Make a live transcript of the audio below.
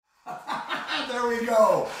There we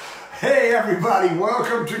go. Hey, everybody.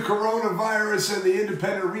 Welcome to Coronavirus and the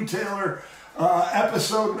Independent Retailer,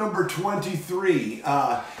 episode number 23.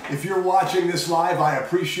 If you're watching this live, I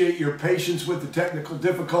appreciate your patience with the technical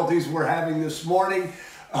difficulties we're having this morning.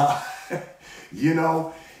 You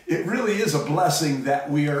know, it really is a blessing that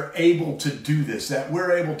we are able to do this, that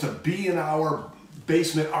we're able to be in our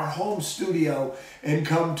basement, our home studio, and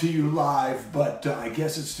come to you live. But I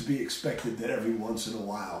guess it's to be expected that every once in a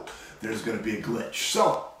while there's going to be a glitch.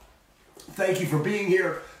 So thank you for being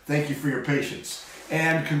here. Thank you for your patience.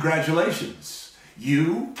 And congratulations.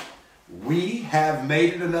 We have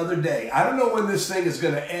made it another day. I don't know when this thing is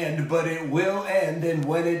going to end, but it will end. And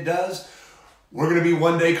when it does, we're going to be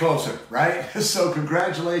one day closer, right? So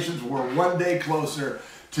congratulations. We're one day closer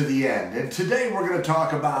to the end. And today we're going to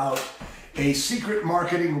talk about a secret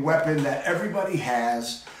marketing weapon that everybody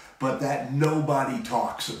has, but that nobody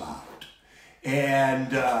talks about. And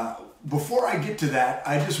before I get to that,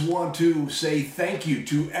 I just want to say thank you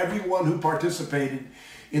to everyone who participated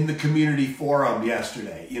in the community forum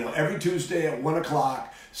yesterday. You know, every Tuesday at 1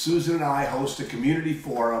 o'clock, Susan and I host a community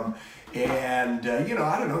forum. And, you know,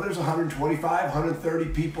 I don't know, there's 125, 130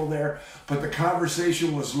 people there, but the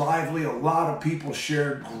conversation was lively. A lot of people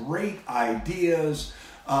shared great ideas.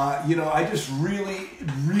 You know, I just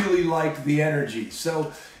really liked the energy.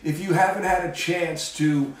 So if you haven't had a chance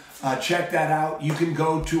to check that out, you can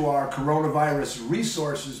go to our coronavirus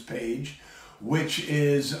resources page, which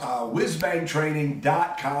is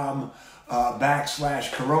whizbangtraining.com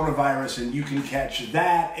 /coronavirus, and you can catch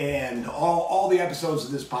that and all the episodes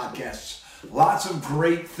of this podcast. Lots of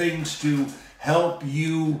great things to help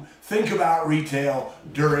you think about retail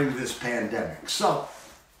during this pandemic. So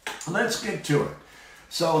let's get to it.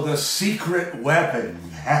 So the secret weapon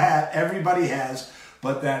that everybody has,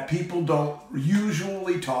 but that people don't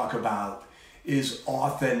usually talk about, is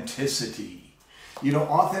authenticity. You know,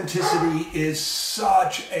 authenticity is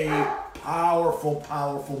such a powerful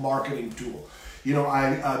marketing tool. You know,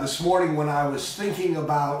 this morning when I was thinking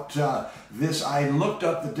about this, I looked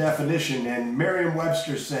up the definition, and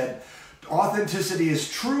Merriam-Webster said, authenticity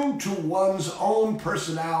is true to one's own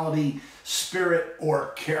personality, spirit,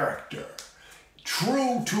 or character.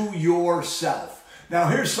 True to yourself. Now,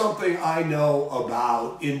 here's something I know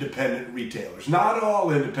about independent retailers. Not all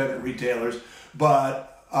independent retailers,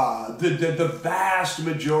 but the vast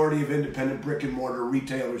majority of independent brick and mortar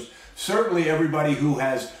retailers, certainly everybody who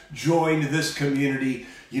has joined this community,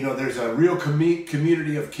 you know, there's a real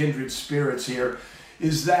community of kindred spirits here,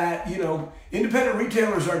 is that, you know, independent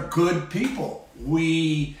retailers are good people.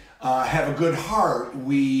 We have a good heart.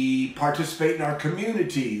 We participate in our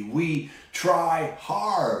community. We try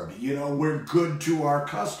hard. You know, we're good to our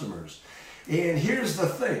customers. And here's the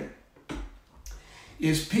thing,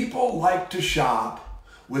 is people like to shop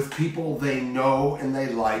with people they know and they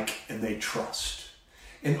like and they trust.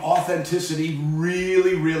 And authenticity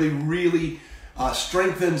really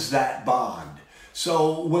strengthens that bond.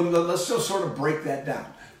 So let's just sort of break that down.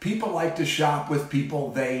 People like to shop with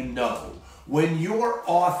people they know. When you're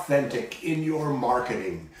authentic in your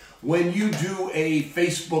marketing, when you do a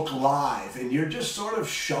Facebook Live and you're just sort of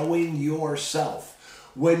showing yourself,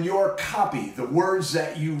 when your copy, the words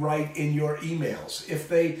that you write in your emails, if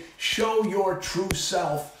they show your true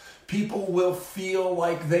self, people will feel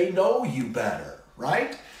like they know you better,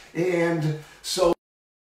 right? And so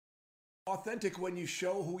authentic, when you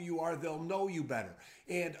show who you are, they'll know you better.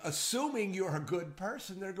 And assuming you're a good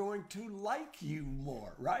person, they're going to like you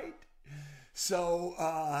more, right? So,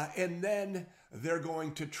 and then they're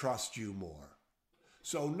going to trust you more.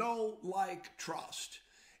 So know, like, trust.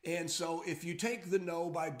 And so if you take the know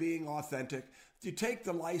by being authentic, you take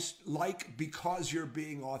the like because you're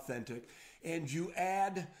being authentic, and you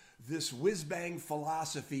add this whiz-bang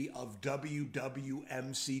philosophy of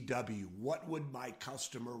WWMCW, what would my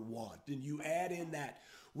customer want? And you add in that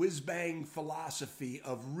whiz-bang philosophy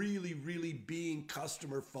of really being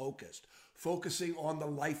customer focused, focusing on the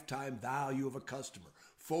lifetime value of a customer,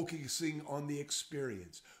 focusing on the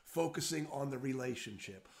experience, focusing on the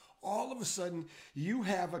relationship. All of a sudden, you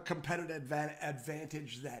have a competitive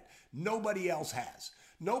advantage that nobody else has.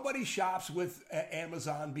 Nobody shops with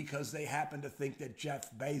Amazon because they happen to think that Jeff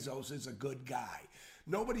Bezos is a good guy.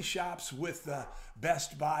 Nobody shops with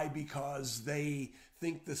Best Buy because they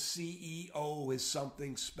think the CEO is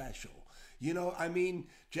something special. You know, I mean,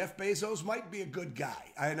 Jeff Bezos might be a good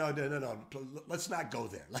guy. I know, no. Let's not go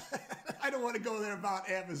there. I don't want to go there about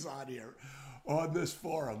Amazon here on this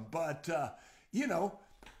forum. But, you know,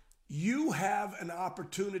 you have an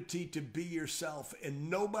opportunity to be yourself, and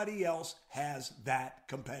nobody else has that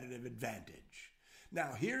competitive advantage.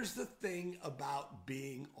 Now, here's the thing about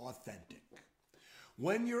being authentic.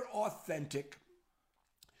 When you're authentic,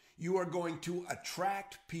 you are going to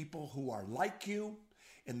attract people who are like you,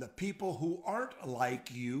 and the people who aren't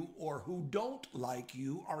like you or who don't like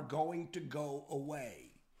you are going to go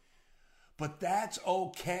away. But that's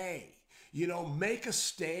okay. Make a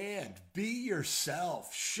stand, be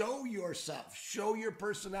yourself, show your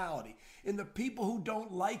personality. And the people who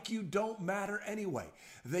don't like you don't matter anyway.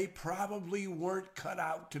 They probably weren't cut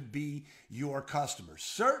out to be your customers,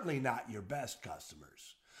 certainly not your best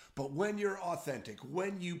customers. But when you're authentic,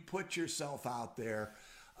 when you put yourself out there,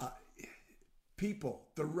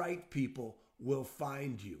 the right people will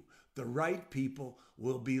find you. The right people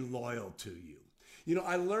will be loyal to you.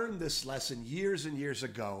 I learned this lesson years and years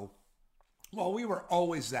ago. Well, we were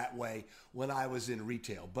always that way when I was in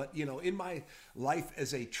retail. But, in my life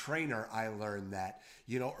as a trainer, I learned that,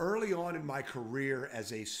 early on in my career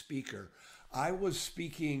as a speaker, I was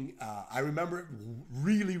speaking, I remember it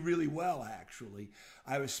really, really well, actually.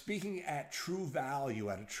 I was speaking at a True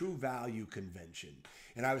Value convention.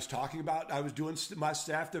 And I was doing my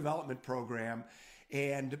staff development program,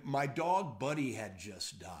 and my dog Buddy had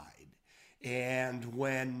just died. And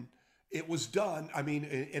when it was done,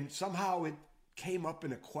 and somehow it came up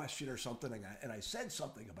in a question or something, and I said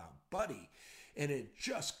something about Buddy, and it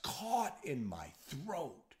just caught in my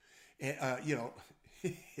throat. And,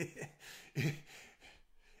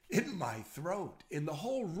 in my throat, and the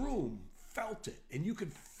whole room felt it, and you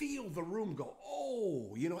could feel the room go,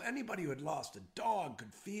 oh, anybody who had lost a dog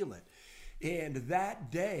could feel it. And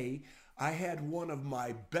that day, I had one of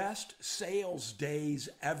my best sales days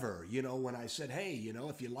ever. When I said, hey,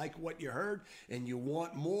 if you like what you heard and you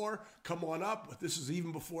want more, come on up. This is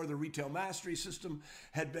even before the Retail Mastery System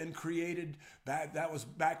had been created. That was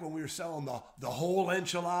back when we were selling the whole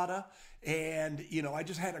enchilada. And, I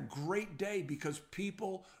just had a great day because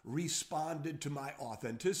people responded to my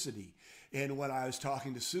authenticity. And when I was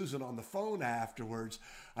talking to Susan on the phone afterwards,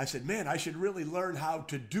 I said, man, I should really learn how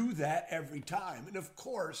to do that every time. And of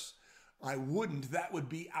course, I wouldn't. That would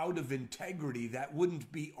be out of integrity. That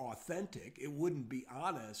wouldn't be authentic. It wouldn't be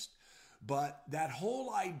honest. But that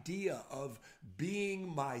whole idea of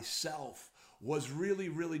being myself was really,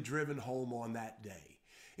 really driven home on that day.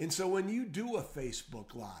 And so when you do a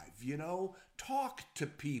Facebook Live, talk to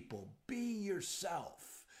people, be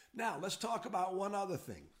yourself. Now, let's talk about one other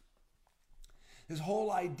thing. This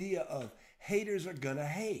whole idea of haters are going to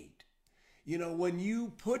hate. When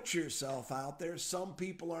you put yourself out there, some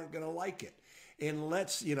people aren't going to like it. And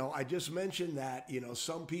I just mentioned that,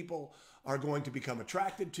 some people are going to become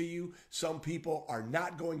attracted to you. Some people are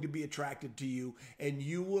not going to be attracted to you. And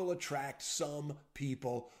you will attract some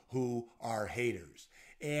people who are haters.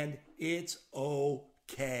 And it's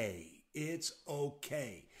okay. It's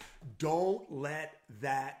okay. Don't let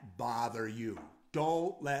that bother you.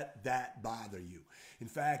 Don't let that bother you. In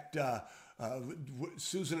fact,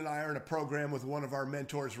 Susan and I are in a program with one of our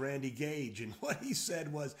mentors, Randy Gage, and what he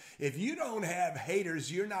said was, if you don't have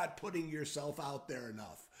haters, you're not putting yourself out there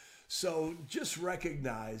enough. So just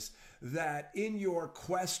recognize that in your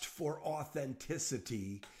quest for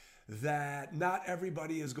authenticity, that not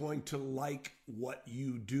everybody is going to like what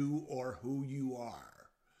you do or who you are.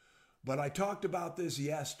 But I talked about this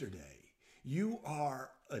yesterday. You are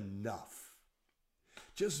enough.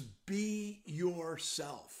 Just be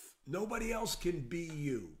yourself. Nobody else can be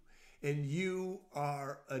you, and you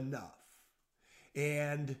are enough.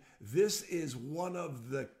 And this is one of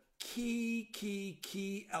the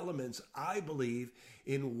key elements, I believe,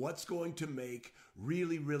 in what's going to make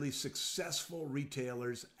really, really successful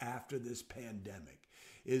retailers after this pandemic,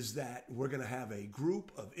 is that we're going to have a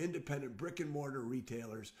group of independent brick and mortar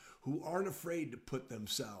retailers who aren't afraid to put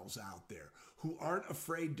themselves out there, who aren't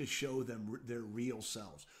afraid to show them their real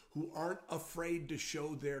selves, who aren't afraid to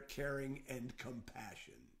show their caring and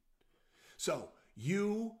compassion. So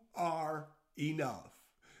you are enough.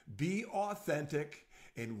 Be authentic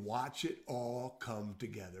and watch it all come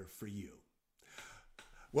together for you.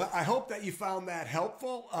 Well, I hope that you found that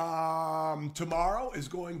helpful. Tomorrow is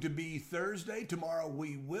going to be Thursday. Tomorrow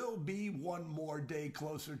we will be one more day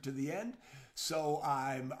closer to the end. So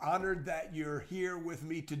I'm honored that you're here with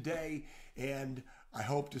me today, and I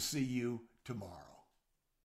hope to see you tomorrow.